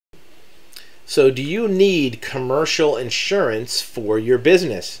So do you need commercial insurance for your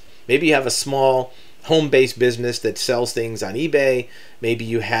business? Maybe you have a small home-based business that sells things on eBay. Maybe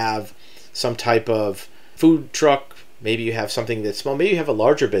you have some type of food truck. Maybe you have something that's small. Maybe you have a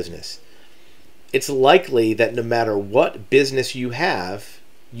larger business. It's likely that no matter what business you have,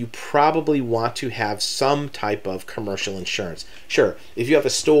 you probably want to have some type of commercial insurance. Sure, if you have a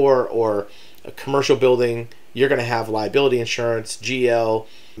store or a commercial building, you're going to have liability insurance, GL,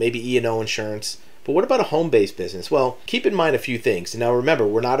 maybe E&O insurance. But what about a home-based business? Well, keep in mind a few things. Now remember,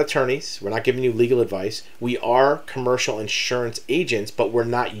 we're not attorneys. We're not giving you legal advice. We are commercial insurance agents, but we're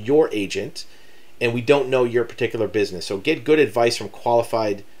not your agent, and we don't know your particular business. So get good advice from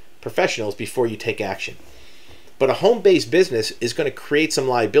qualified professionals before you take action. But a home-based business is going to create some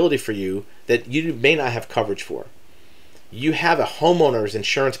liability for you that you may not have coverage for. You have a homeowner's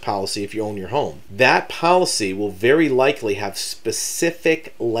insurance policy if you own your home. That policy will very likely have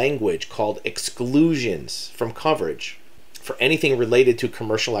specific language called exclusions from coverage for anything related to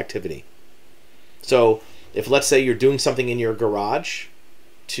commercial activity. So if, let's say, you're doing something in your garage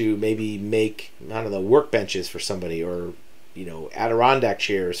to maybe make, I don't know, workbenches for somebody, or Adirondack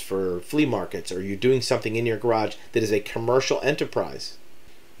chairs for flea markets, or you're doing something in your garage that is a commercial enterprise,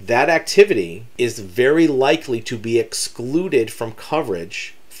 that activity is very likely to be excluded from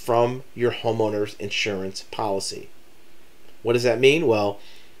coverage from your homeowner's insurance policy. What does that mean? Well,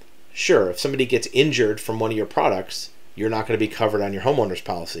 sure, if somebody gets injured from one of your products, you're not going to be covered on your homeowner's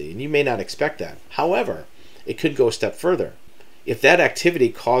policy, and you may not expect that. However, it could go a step further. If that activity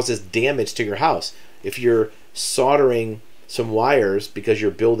causes damage to your house, if you're soldering some wires because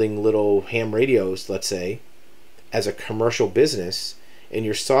you're building little ham radios, let's say, as a commercial business, and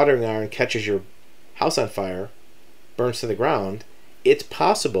your soldering iron catches your house on fire, burns to the ground, it's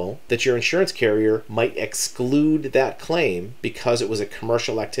possible that your insurance carrier might exclude that claim because it was a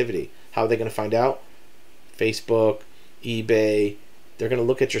commercial activity. How are they going to find out? Facebook, eBay. They're going to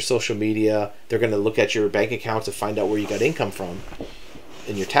look at your social media. They're going to look at your bank accounts to find out where you got income from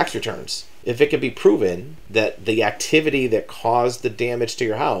in your tax returns. If it can be proven that the activity that caused the damage to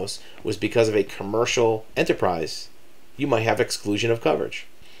your house was because of a commercial enterprise, you might have exclusion of coverage.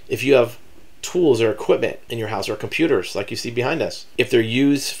 If you have tools or equipment in your house, or computers like you see behind us, if they're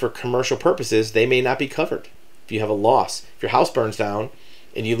used for commercial purposes, they may not be covered. If you have a loss, if your house burns down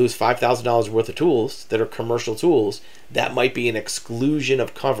and you lose $5,000 worth of tools that are commercial tools, that might be an exclusion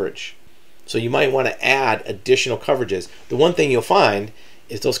of coverage. So you might want to add additional coverages. The one thing you'll find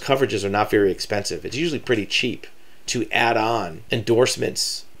is those coverages are not very expensive. It's usually pretty cheap to add on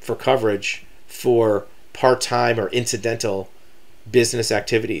endorsements for coverage for part-time or incidental business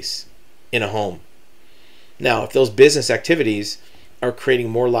activities in a home. Now, if those business activities are creating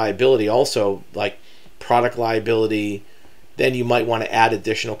more liability also, like product liability, then you might want to add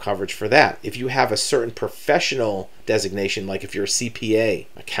additional coverage for that. If you have a certain professional designation, like if you're a CPA,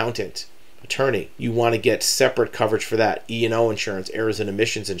 accountant, attorney, you want to get separate coverage for that. E&O insurance, errors and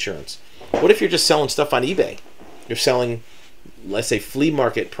omissions insurance. What if you're just selling stuff on eBay? You're selling, let's say, flea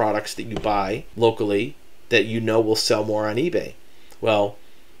market products that you buy locally that you know will sell more on eBay. Well,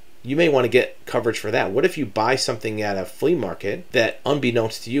 you may want to get coverage for that. What if you buy something at a flea market that,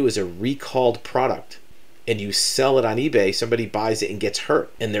 unbeknownst to you, is a recalled product, and you sell it on eBay, somebody buys it and gets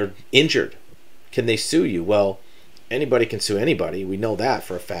hurt and they're injured? Can they sue you? Well, anybody can sue anybody. We know that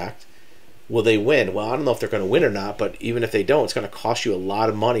for a fact. Will they win? Well, I don't know if they're going to win or not, but even if they don't, it's going to cost you a lot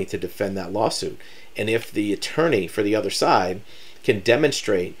of money to defend that lawsuit. And if the attorney for the other side can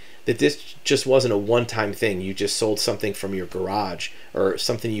demonstrate that this just wasn't a one-time thing, you just sold something from your garage or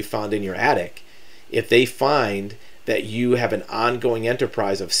something you found in your attic, if they find that you have an ongoing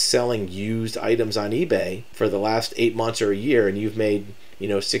enterprise of selling used items on eBay for the last 8 months or a year, and you've made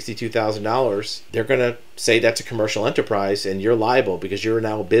 $62,000, they're going to say that's a commercial enterprise and you're liable because you're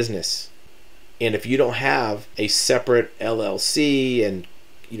now a business. And if you don't have a separate LLC and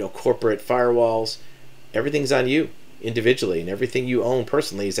corporate firewalls, everything's on you individually, and everything you own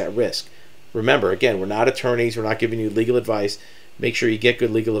personally is at risk. Remember, again, we're not attorneys. We're not giving you legal advice. Make sure you get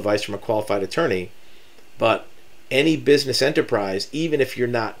good legal advice from a qualified attorney. But any business enterprise, even if you're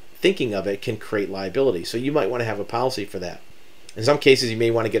not thinking of it, can create liability. So you might want to have a policy for that. In some cases, you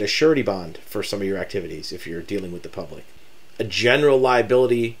may want to get a surety bond for some of your activities if you're dealing with the public. A general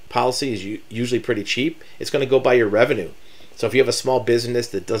liability policy is usually pretty cheap. It's going to go by your revenue. So if you have a small business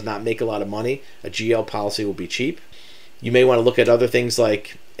that does not make a lot of money, a GL policy will be cheap. You may want to look at other things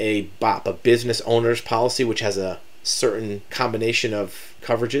like a BOP, a business owner's policy, which has a certain combination of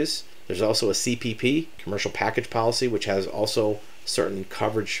coverages. There's also a CPP, commercial package policy, which has also certain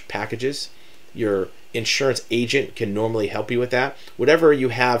coverage packages. Your insurance agent can normally help you with that. Whatever you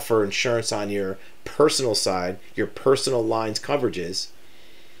have for insurance on your personal side, your personal lines coverages,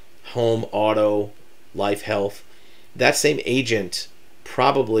 home, auto, life, health, that same agent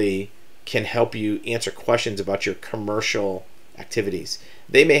probably can help you answer questions about your commercial activities.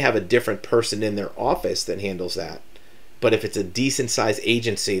 They may have a different person in their office that handles that, but if it's a decent sized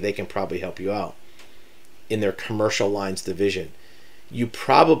agency, they can probably help you out in their commercial lines division. You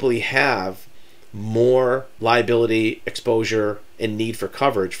probably have more liability exposure and need for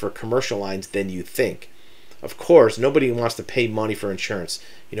coverage for commercial lines than you think. Of course, nobody wants to pay money for insurance.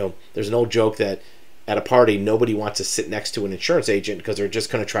 There's an old joke that at a party, nobody wants to sit next to an insurance agent because they're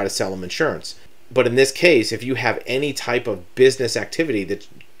just going to try to sell them insurance. But in this case, if you have any type of business activity that's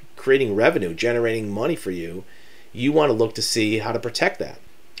creating revenue, generating money for you, you want to look to see how to protect that.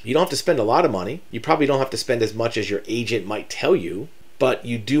 You don't have to spend a lot of money. You probably don't have to spend as much as your agent might tell you, but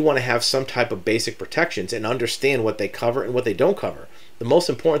you do want to have some type of basic protections and understand what they cover and what they don't cover. The most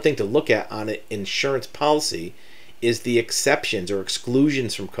important thing to look at on an insurance policy is the exceptions or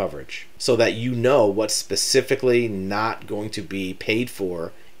exclusions from coverage, so that you know what's specifically not going to be paid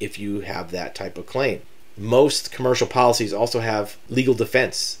for if you have that type of claim. Most commercial policies also have legal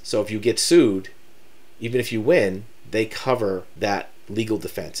defense. So if you get sued, even if you win, they cover that legal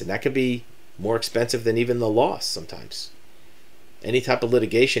defense. And that could be more expensive than even the loss sometimes. Any type of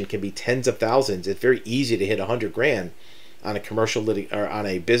litigation can be tens of thousands. It's very easy to hit $100,000 on a commercial or on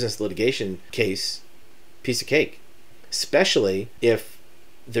a business litigation case, piece of cake. Especially if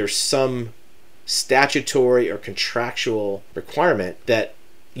there's some statutory or contractual requirement that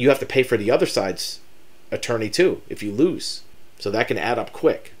you have to pay for the other side's attorney too if you lose. So that can add up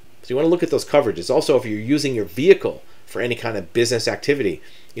quick. So you want to look at those coverages. Also, if you're using your vehicle for any kind of business activity,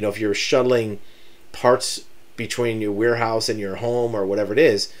 if you're shuttling parts between your warehouse and your home or whatever it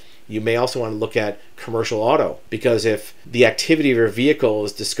is, you may also want to look at commercial auto, because if the activity of your vehicle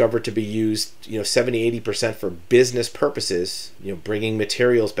is discovered to be used 70-80% for business purposes, bringing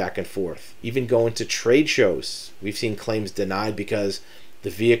materials back and forth, even going to trade shows. We've seen claims denied because the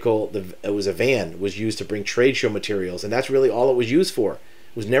vehicle, it was a van, was used to bring trade show materials, and that's really all it was used for.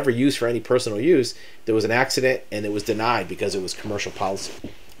 It was never used for any personal use. There was an accident and it was denied because it was commercial policy.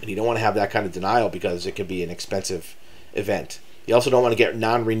 And you don't want to have that kind of denial because it could be an expensive event. You also don't want to get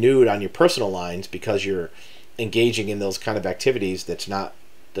non-renewed on your personal lines because you're engaging in those kind of activities does not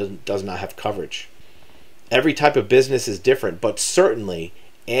have coverage. Every type of business is different, but certainly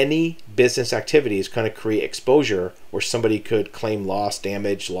any business activity is going to create exposure where somebody could claim loss,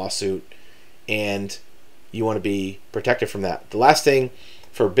 damage, lawsuit, and you want to be protected from that. The last thing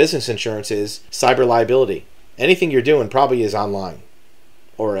for business insurance is cyber liability. Anything you're doing probably is online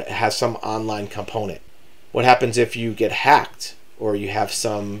or it has some online component. What happens if you get hacked or you have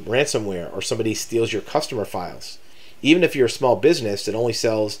some ransomware or somebody steals your customer files? Even if you're a small business that only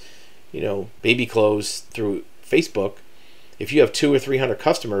sells, baby clothes through Facebook, if you have 200 or 300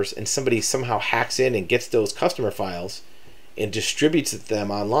 customers and somebody somehow hacks in and gets those customer files and distributes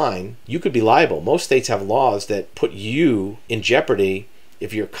them online, you could be liable. Most states have laws that put you in jeopardy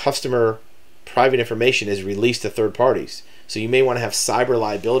if your customer private information is released to third parties. So you may want to have cyber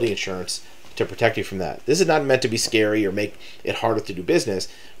liability insurance to protect you from that. This is not meant to be scary or make it harder to do business,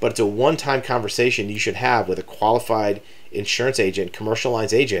 but it's a one-time conversation you should have with a qualified insurance agent, commercial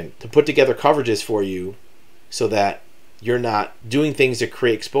lines agent, to put together coverages for you so that you're not doing things that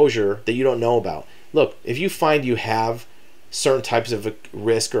create exposure that you don't know about. Look, if you find you have certain types of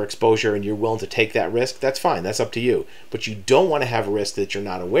risk or exposure and you're willing to take that risk, that's fine. That's up to you. But you don't want to have a risk that you're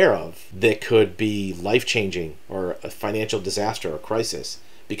not aware of that could be life-changing or a financial disaster or crisis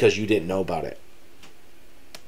because you didn't know about it.